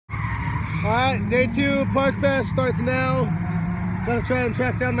Alright, day 2 Parcfest starts now. Gotta try and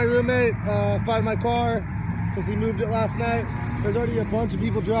track down my roommate, find my car, because he moved it last night. There's already a bunch of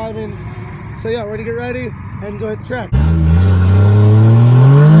people driving. So yeah, we're gonna get ready and go hit the track.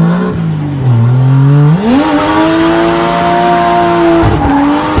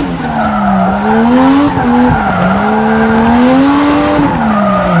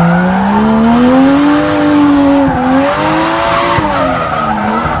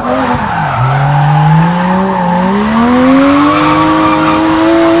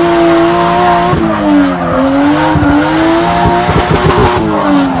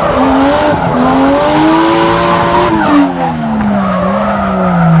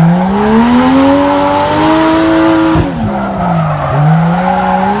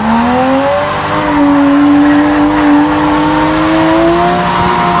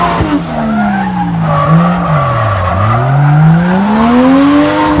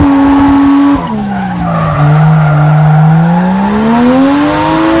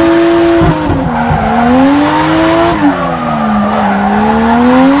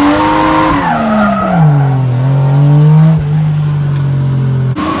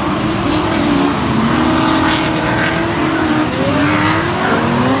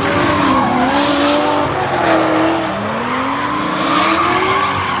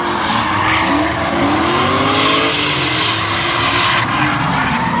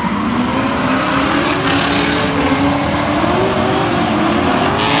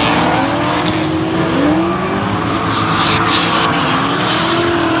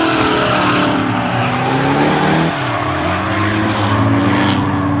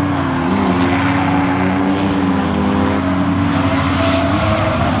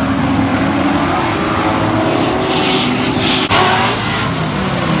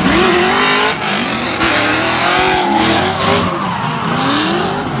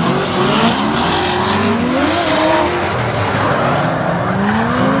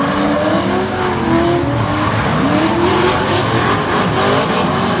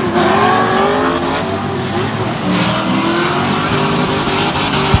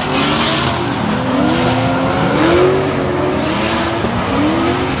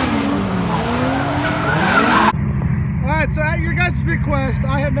 Request,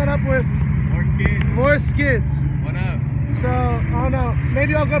 I have met up with more skids. What up? So I don't know,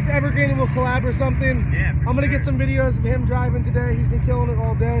 maybe I'll go up to Evergreen and we'll collab or something. Yeah, I'm gonna get some videos of him driving today. He's been killing it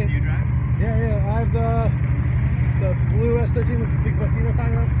all day. Do you drive? Yeah, I have the blue S13 with the big Celestino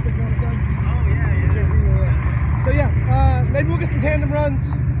tire sticking on the side. Oh yeah. So yeah, maybe we'll get some tandem runs.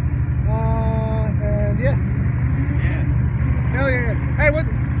 And yeah. Hell yeah. Hey,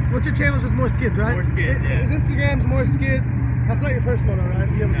 what's your channel? Just more skids, right? More skids. Yeah. His Instagram's more skids. That's not your personal though, right?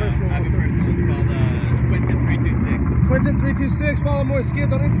 You have a personal. I have a personal. It's called Quentin326. Quentin326. Follow more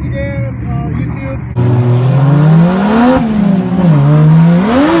skids on Instagram, YouTube.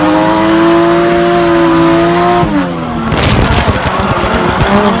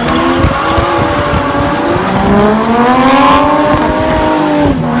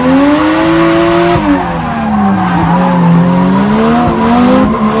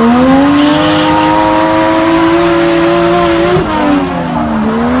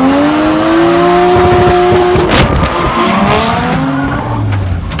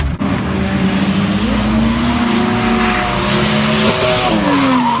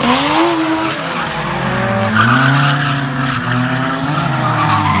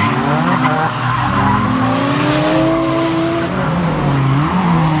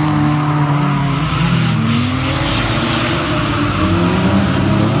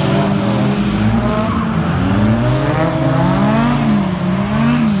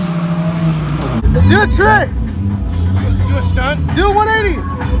 Do a trick! Do a stunt? Do a 180!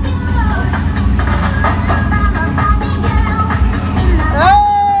 Hey!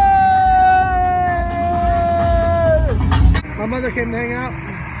 My mother came to hang out.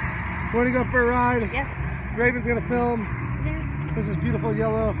 We're gonna go for a ride. Yes. Raven's gonna film. Yes. This is beautiful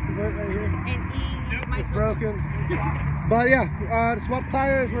yellow vert right here. And It's broken. But yeah, to swap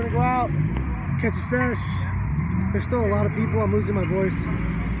tires, we're gonna go out, catch a sesh. There's still a lot of people. I'm losing my voice,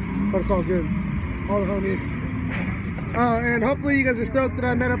 but it's all good. All the homies. And hopefully you guys are stoked that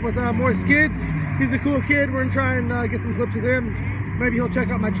I met up with more skids. He's a cool kid. We're gonna try and get some clips with him. Maybe he'll check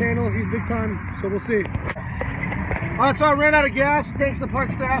out my channel. He's big time, so we'll see. Alright, so I ran out of gas. Thanks to the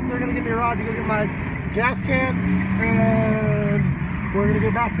park staff. They're gonna give me a ride to go get my gas can, and we're gonna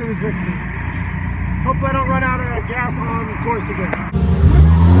go back to the drifting. Hopefully I don't run out of gas on the course again.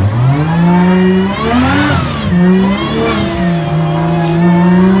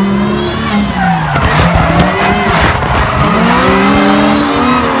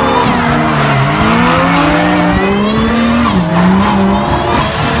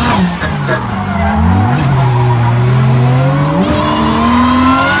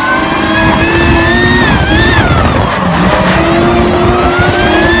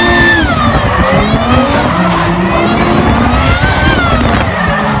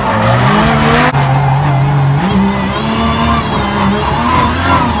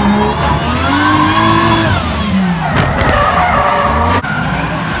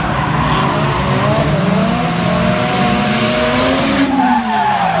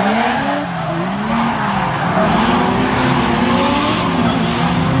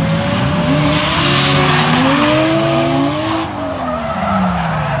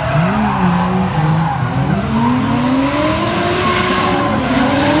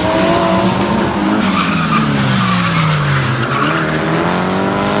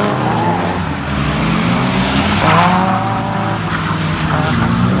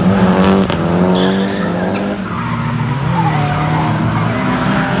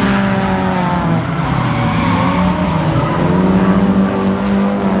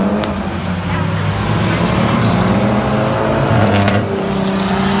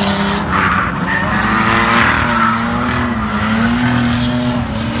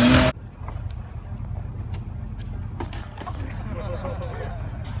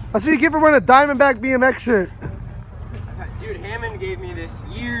 I see you keep wearing a Diamondback BMX shirt. Dude, Hammond gave me this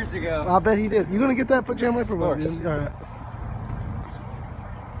years ago. I bet he did. You gonna get that foot jam wiper? Of course. All right.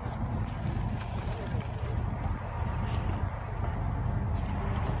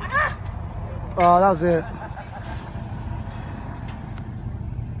 Oh, that was it.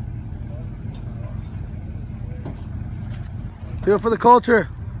 Do it for the culture.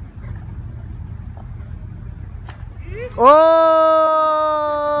 Oh!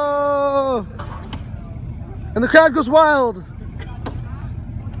 And the crowd goes wild.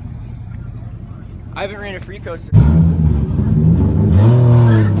 I haven't ran a free coaster.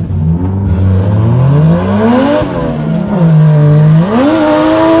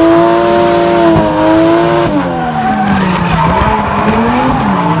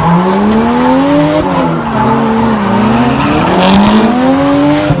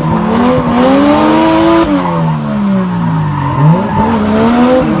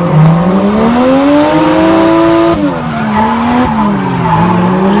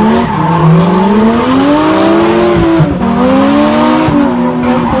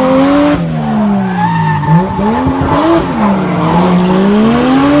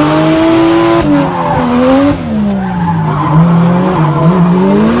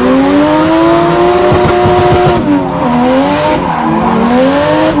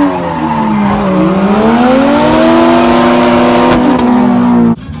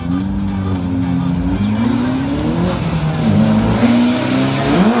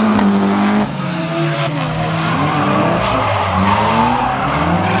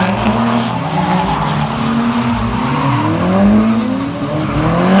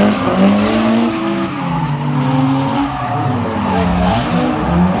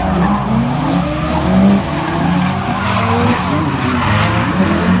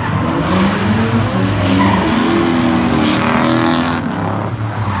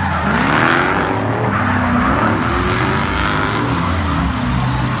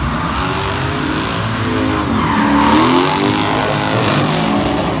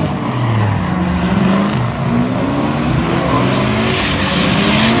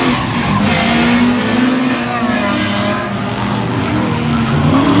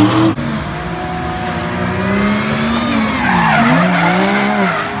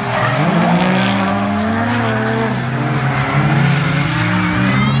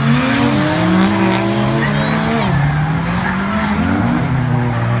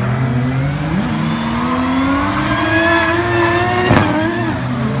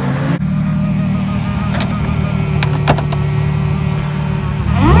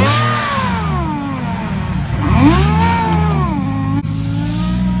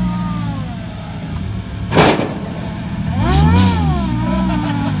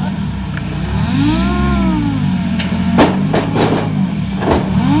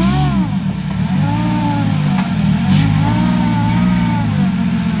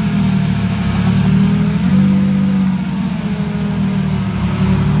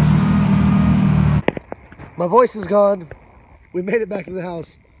 My voice is gone. We made it back to the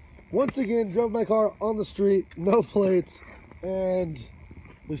house. Once again, drove my car on the street, no plates, and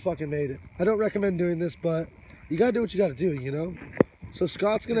we fucking made it. I don't recommend doing this, but you gotta do what you gotta do, you know? So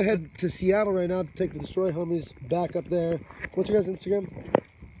Scott's gonna head to Seattle right now to take the Destroy homies back up there. What's your guys' Instagram?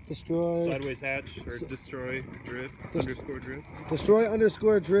 Destroy... Sideways hatch, or destroy drift, underscore drift. Destroy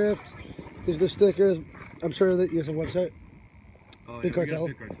underscore drift. There's their stickers. I'm sure that you have a website. Oh, Big yeah, Cartel?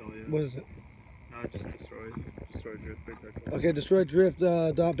 Big Cartel, yeah. What is it? No, just destroy drift, Big Cartel. Okay,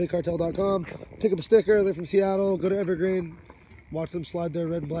 destroydrift.bigcartel.com. Pick up a sticker. They're from Seattle. Go to Evergreen. Watch them slide their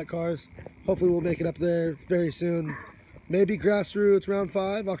red and black cars. Hopefully we'll make it up there very soon. Maybe Grassroots round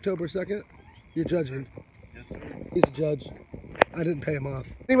 5, October 2nd. You're judging. Yes, sir. He's a judge. I didn't pay him off.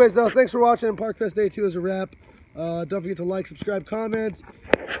 Anyways, though, thanks for watching. Parkfest Day 2 is a wrap. Don't forget to like, subscribe, comment.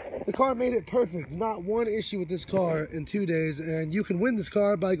 The car made it perfect. Not one issue with this car in 2 days. And you can win this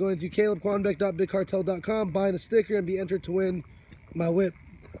car by going to calebquanbeck.bigcartel.com, buying a sticker, and be entered to win my whip.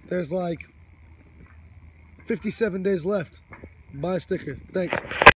 There's like 57 days left. Buy a sticker. Thanks.